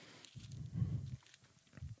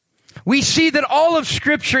 We see that all of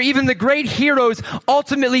Scripture, even the great heroes,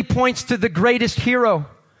 ultimately points to the greatest hero.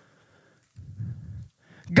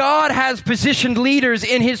 God has positioned leaders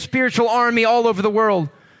in His spiritual army all over the world.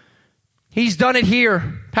 He's done it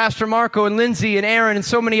here. Pastor Marco and Lindsay and Aaron and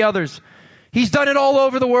so many others. He's done it all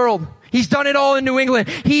over the world. He's done it all in New England.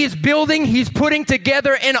 He is building, He's putting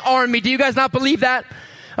together an army. Do you guys not believe that?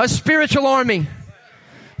 A spiritual army.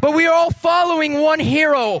 But we are all following one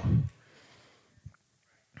hero.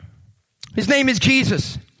 His name is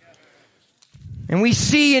Jesus. And we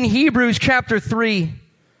see in Hebrews chapter 3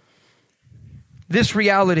 this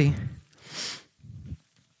reality.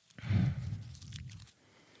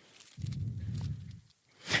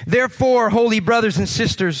 Therefore, holy brothers and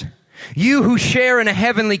sisters, you who share in a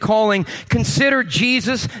heavenly calling, consider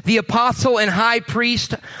Jesus, the apostle and high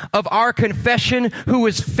priest of our confession, who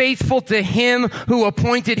was faithful to Him who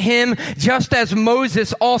appointed him, just as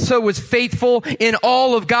Moses also was faithful in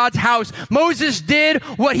all of God's house. Moses did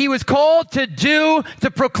what he was called to do,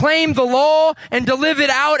 to proclaim the law and to live it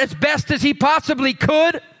out as best as he possibly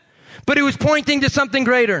could, but he was pointing to something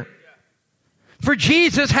greater. For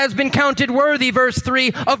Jesus has been counted worthy, verse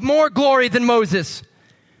 3, of more glory than Moses.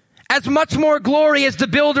 As much more glory as the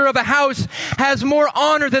builder of a house has more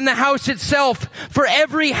honor than the house itself. For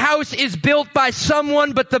every house is built by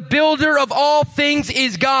someone, but the builder of all things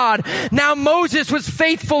is God. Now Moses was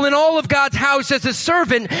faithful in all of God's house as a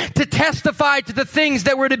servant to testify to the things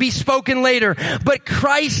that were to be spoken later. But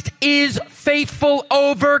Christ is faithful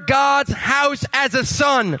over God's house as a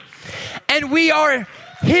son. And we are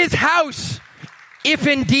His house, if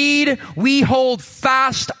indeed we hold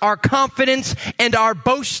fast our confidence and our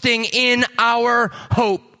boasting in our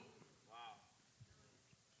hope.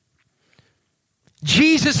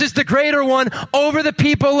 Jesus is the greater one over the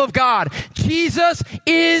people of God. Jesus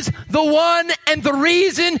is the one and the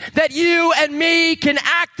reason that you and me can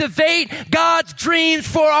activate God's dreams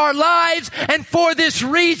for our lives and for this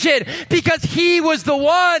region, because He was the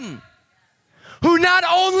one who not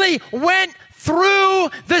only went through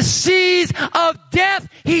the seas of death,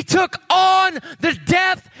 He took on the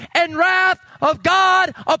death and wrath of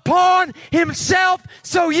God upon Himself,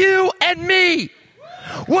 so you and me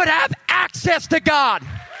would have access to God.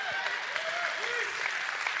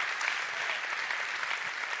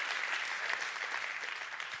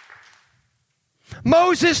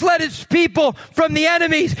 Moses led his people from the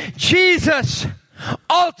enemies. Jesus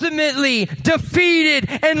ultimately defeated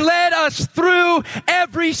and led us through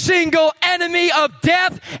every single enemy of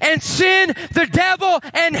death and sin, the devil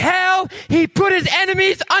and hell. He put His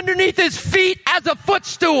enemies underneath His feet as a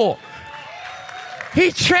footstool.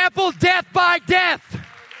 He trampled death by death.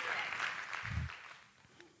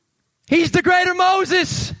 He's the greater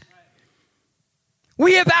Moses.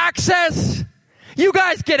 We have access. You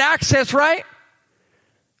guys get access, right?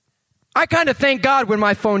 I kind of thank God when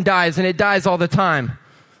my phone dies, and it dies all the time.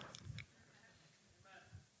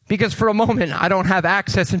 Because for a moment, I don't have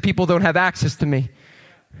access and people don't have access to me.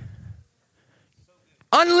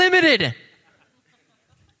 Unlimited.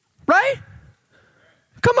 Right?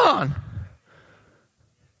 Come on.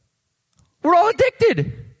 We're all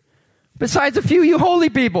addicted. Besides a few of you holy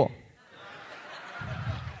people.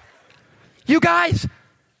 You guys,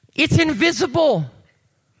 it's invisible.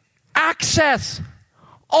 Access.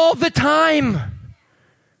 All the time.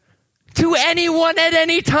 To anyone at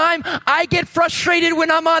any time. I get frustrated when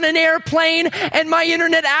I'm on an airplane and my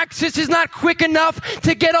internet access is not quick enough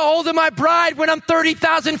to get a hold of my bride when I'm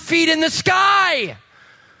 30,000 feet in the sky.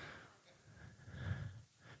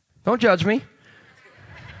 Don't judge me.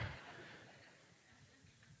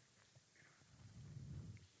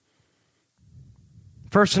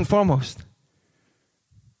 First and foremost,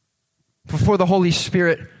 before the Holy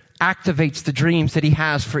Spirit activates the dreams that He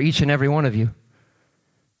has for each and every one of you,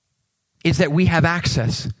 is that we have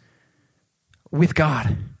access with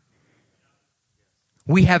God.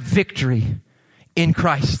 We have victory in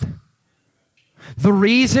Christ. The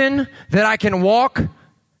reason that I can walk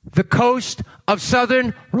the coast of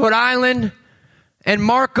southern Rhode Island, and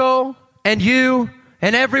Marco and you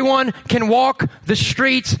and everyone can walk the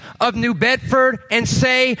streets of New Bedford and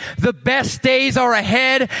say the best days are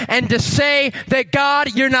ahead, and to say that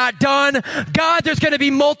God, you're not done. God, there's going to be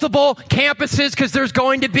multiple campuses because there's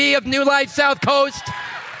going to be of New Life South Coast.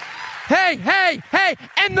 Hey,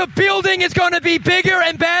 and the building is going to be bigger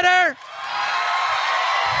and better.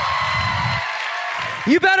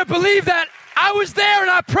 You better believe that. I was there and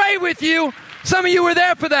I prayed with you. Some of you were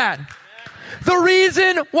there for that. The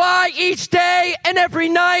reason why each day and every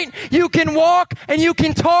night you can walk and you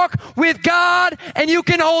can talk with God and you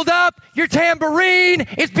can hold up your tambourine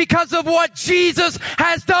is because of what Jesus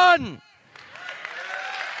has done.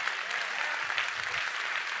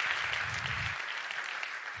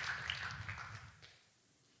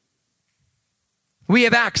 We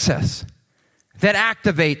have access that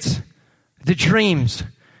activates the dreams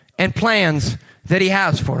and plans that He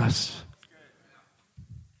has for us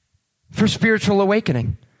for spiritual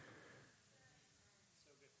awakening.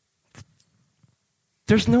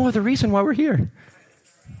 There's no other reason why we're here.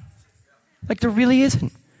 Like, there really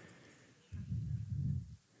isn't.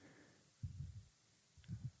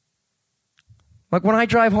 Like, when I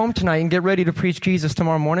drive home tonight and get ready to preach Jesus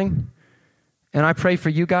tomorrow morning, and I pray for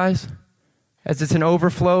you guys, as it's an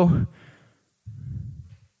overflow,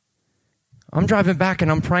 I'm driving back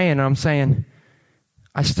and I'm praying and I'm saying,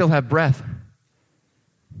 I still have breath.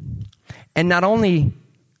 And not only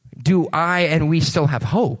do I and we still have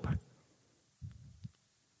hope,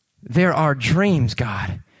 there are dreams,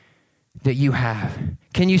 God, that you have.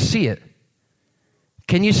 Can you see it?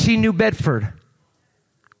 Can you see New Bedford?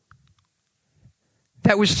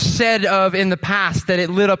 That was said of in the past that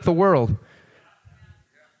it lit up the world.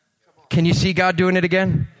 Can you see God doing it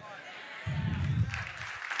again?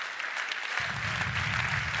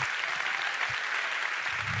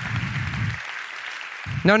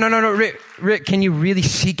 No. Rick, can you really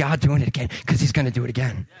see God doing it again? Because He's going to do it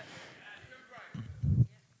again.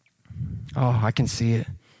 Oh, I can see it.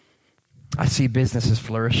 I see businesses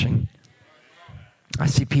flourishing. I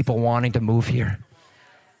see people wanting to move here.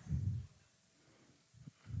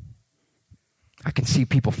 I can see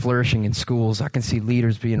people flourishing in schools. I can see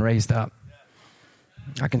leaders being raised up.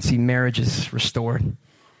 I can see marriages restored.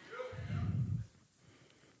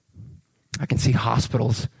 I can see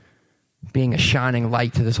hospitals being a shining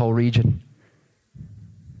light to this whole region.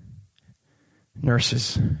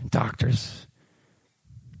 Nurses, doctors.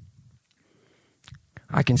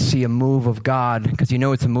 I can see a move of God, because you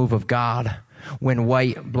know it's a move of God when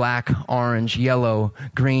white, black, orange, yellow,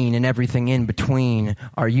 green, and everything in between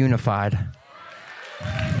are unified.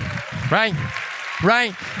 Right.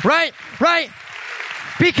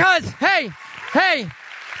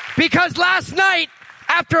 Because last night,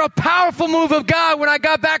 after a powerful move of God, when I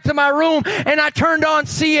got back to my room and I turned on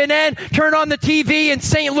CNN, turned on the TV, and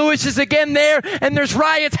St. Louis is again there, and there's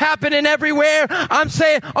riots happening everywhere, I'm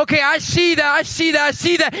saying, okay, I see that.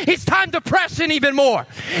 It's time to press in even more.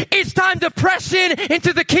 It's time to press in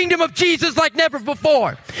into the kingdom of Jesus like never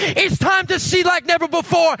before. It's time to see like never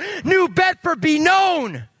before New Bedford be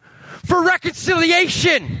known for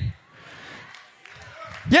reconciliation.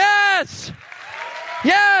 Yes.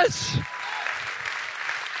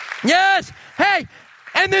 Hey,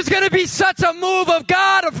 and there's going to be such a move of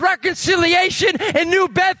God of reconciliation in New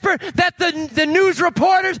Bedford that the news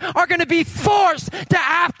reporters are going to be forced to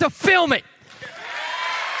have to film it.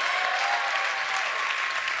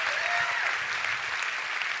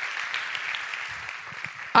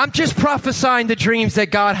 I'm just prophesying the dreams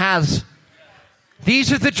that God has.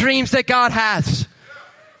 These are the dreams that God has.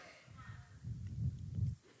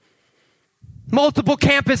 Multiple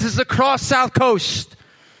campuses across South Coast.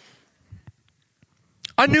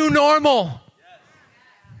 A new normal.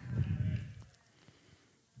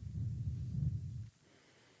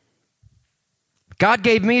 God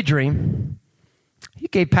gave me a dream. He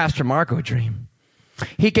gave Pastor Marco a dream.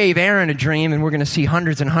 He gave Aaron a dream, and we're going to see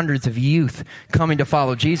hundreds and hundreds of youth coming to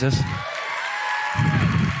follow Jesus.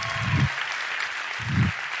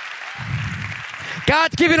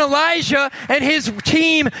 God's given Elijah and his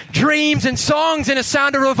team dreams and songs, and a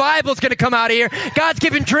sound of revival is going to come out of here. God's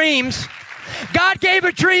given dreams. God gave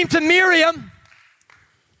a dream to Miriam.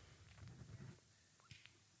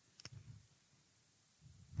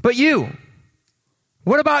 But you,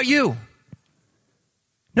 what about you?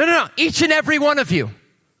 No. Each and every one of you.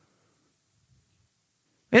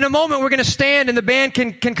 In a moment, we're going to stand, and the band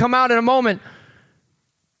can come out in a moment.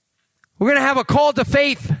 We're going to have a call to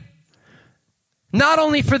faith. Not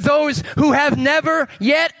only for those who have never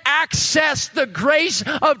yet accessed the grace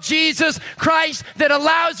of Jesus Christ that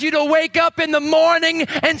allows you to wake up in the morning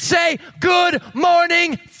and say, "Good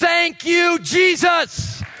morning, thank you,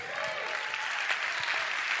 Jesus."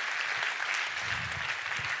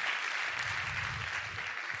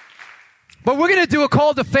 But we're going to do a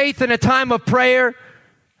call to faith in a time of prayer.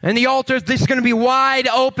 And the altar is going to be wide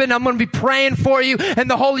open. I'm going to be praying for you. And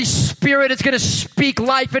the Holy Spirit is going to speak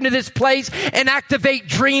life into this place and activate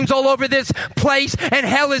dreams all over this place. And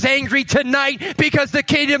hell is angry tonight because the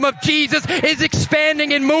kingdom of Jesus is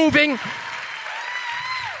expanding and moving.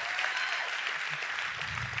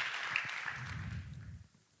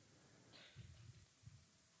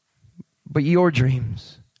 but your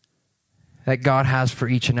dreams that God has for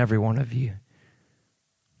each and every one of you.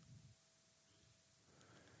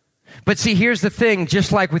 But see, here's the thing,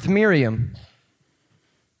 just like with Miriam,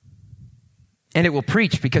 and it will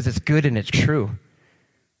preach because it's good and it's true.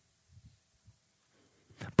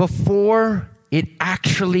 Before it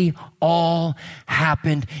actually all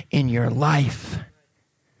happened in your life,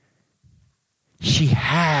 she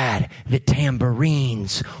had the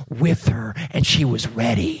tambourines with her and she was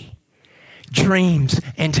ready. Dreams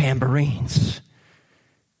and tambourines.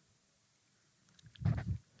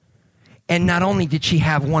 And not only did she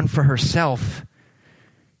have one for herself,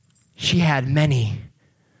 she had many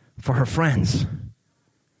for her friends.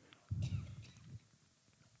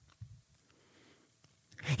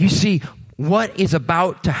 You see, what is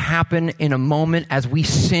about to happen in a moment as we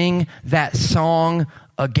sing that song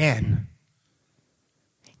again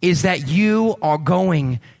is that you are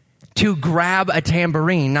going to grab a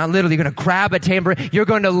tambourine. Not literally, you're going to grab a tambourine. You're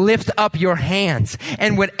going to lift up your hands.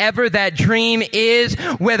 And whatever that dream is,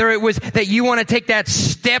 whether it was that you want to take that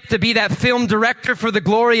step to be that film director for the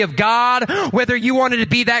glory of God, whether you wanted to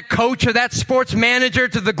be that coach or that sports manager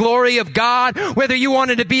to the glory of God, whether you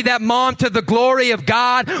wanted to be that mom to the glory of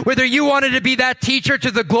God, whether you wanted to be that teacher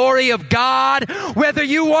to the glory of God, whether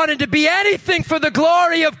you wanted to be anything for the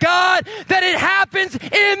glory of God, that it happens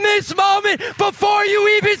in this moment before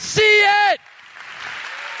you even see it.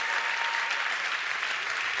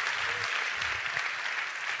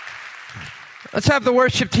 Let's have the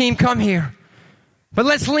worship team come here. But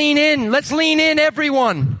let's lean in. Let's lean in,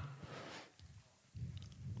 everyone.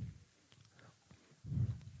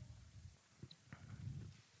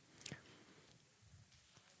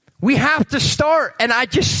 We have to start, and I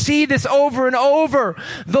just see this over and over.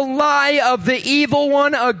 The lie of the evil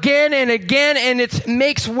one again and again, and it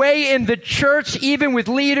makes way in the church, even with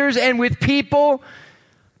leaders and with people,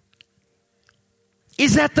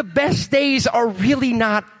 is that the best days are really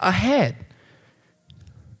not ahead.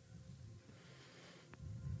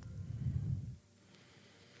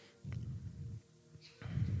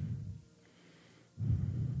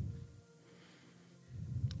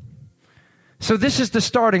 So this is the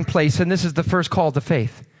starting place, and this is the first call to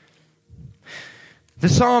faith. The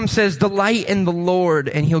psalm says, delight in the Lord,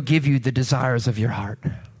 and he'll give you the desires of your heart.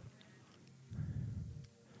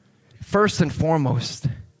 First and foremost,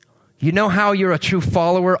 you know how you're a true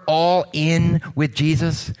follower, all in with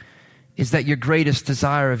Jesus? Is that your greatest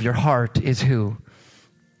desire of your heart is who?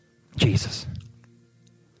 Jesus.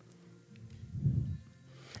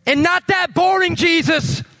 And not that boring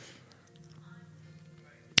Jesus.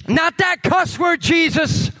 Not that cuss word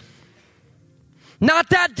Jesus. Not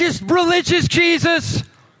that just religious Jesus.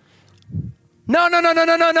 No,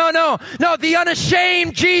 the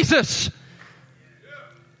unashamed Jesus.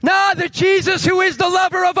 No, the Jesus who is the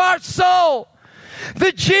lover of our soul.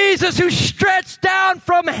 The Jesus who stretched down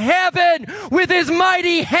from heaven with his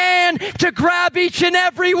mighty hand to grab each and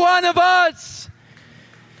every one of us.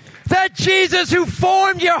 That Jesus who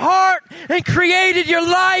formed your heart and created your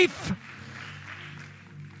life.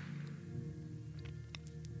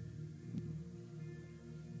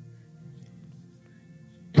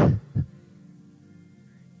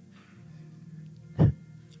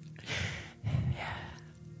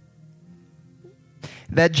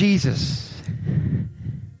 That Jesus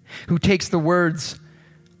who takes the words,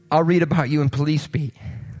 I'll read about you in Police Beat,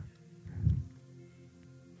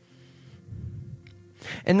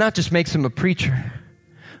 and not just makes him a preacher,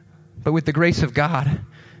 but with the grace of God,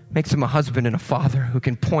 makes him a husband and a father who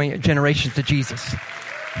can point generations to Jesus.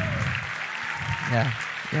 Yeah,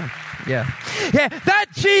 that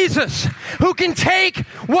Jesus who can take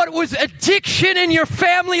what was addiction in your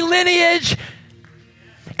family lineage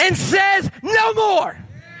and says, no more.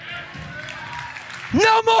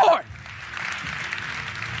 No more.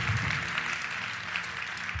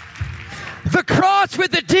 The cross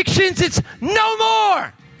with addictions, it's no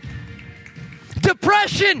more.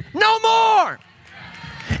 Depression, no more.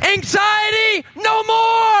 Anxiety, no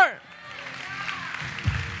more.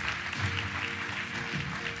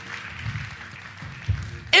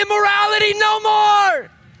 Immorality, no more.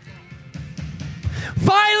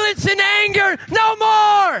 Violence and anger, no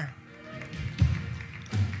more.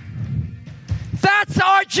 That's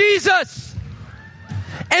our Jesus.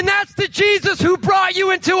 And that's the Jesus who brought you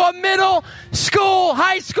into a middle school,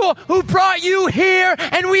 high school, who brought you here,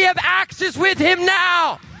 and we have access with him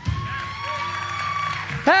now.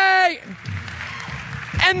 Hey,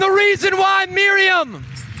 and the reason why Miriam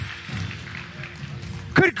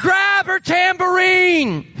could grab her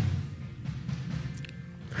tambourine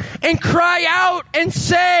and cry out and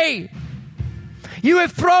say, You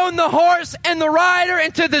have thrown the horse and the rider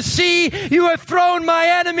into the sea. You have thrown my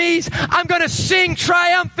enemies. I'm going to sing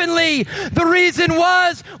triumphantly. The reason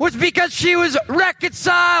was because she was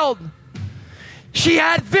reconciled. She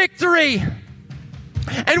had victory.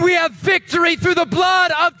 And we have victory through the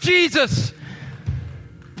blood of Jesus.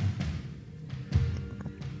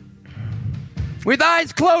 With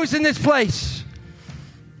eyes closed in this place,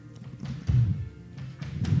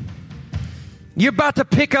 you're about to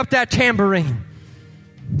pick up that tambourine.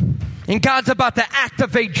 And God's about to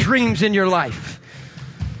activate dreams in your life.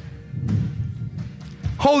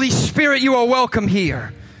 Holy Spirit, you are welcome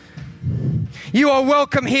here. You are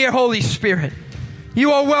welcome here, Holy Spirit.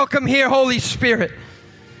 You are welcome here, Holy Spirit.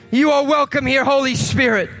 You are welcome here, Holy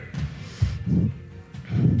Spirit.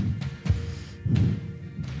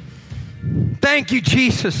 Thank you,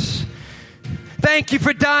 Jesus. Thank you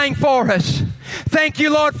for dying for us. Thank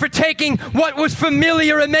you, Lord, for taking what was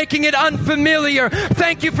familiar and making it unfamiliar.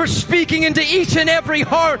 Thank you for speaking into each and every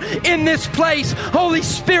heart in this place. Holy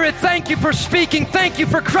Spirit, thank you for speaking. Thank you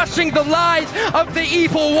for crushing the lies of the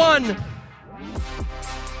evil one.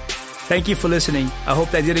 Thank you for listening. I hope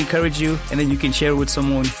that did encourage you, and that you can share it with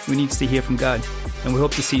someone who needs to hear from God. And we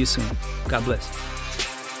hope to see you soon. God bless.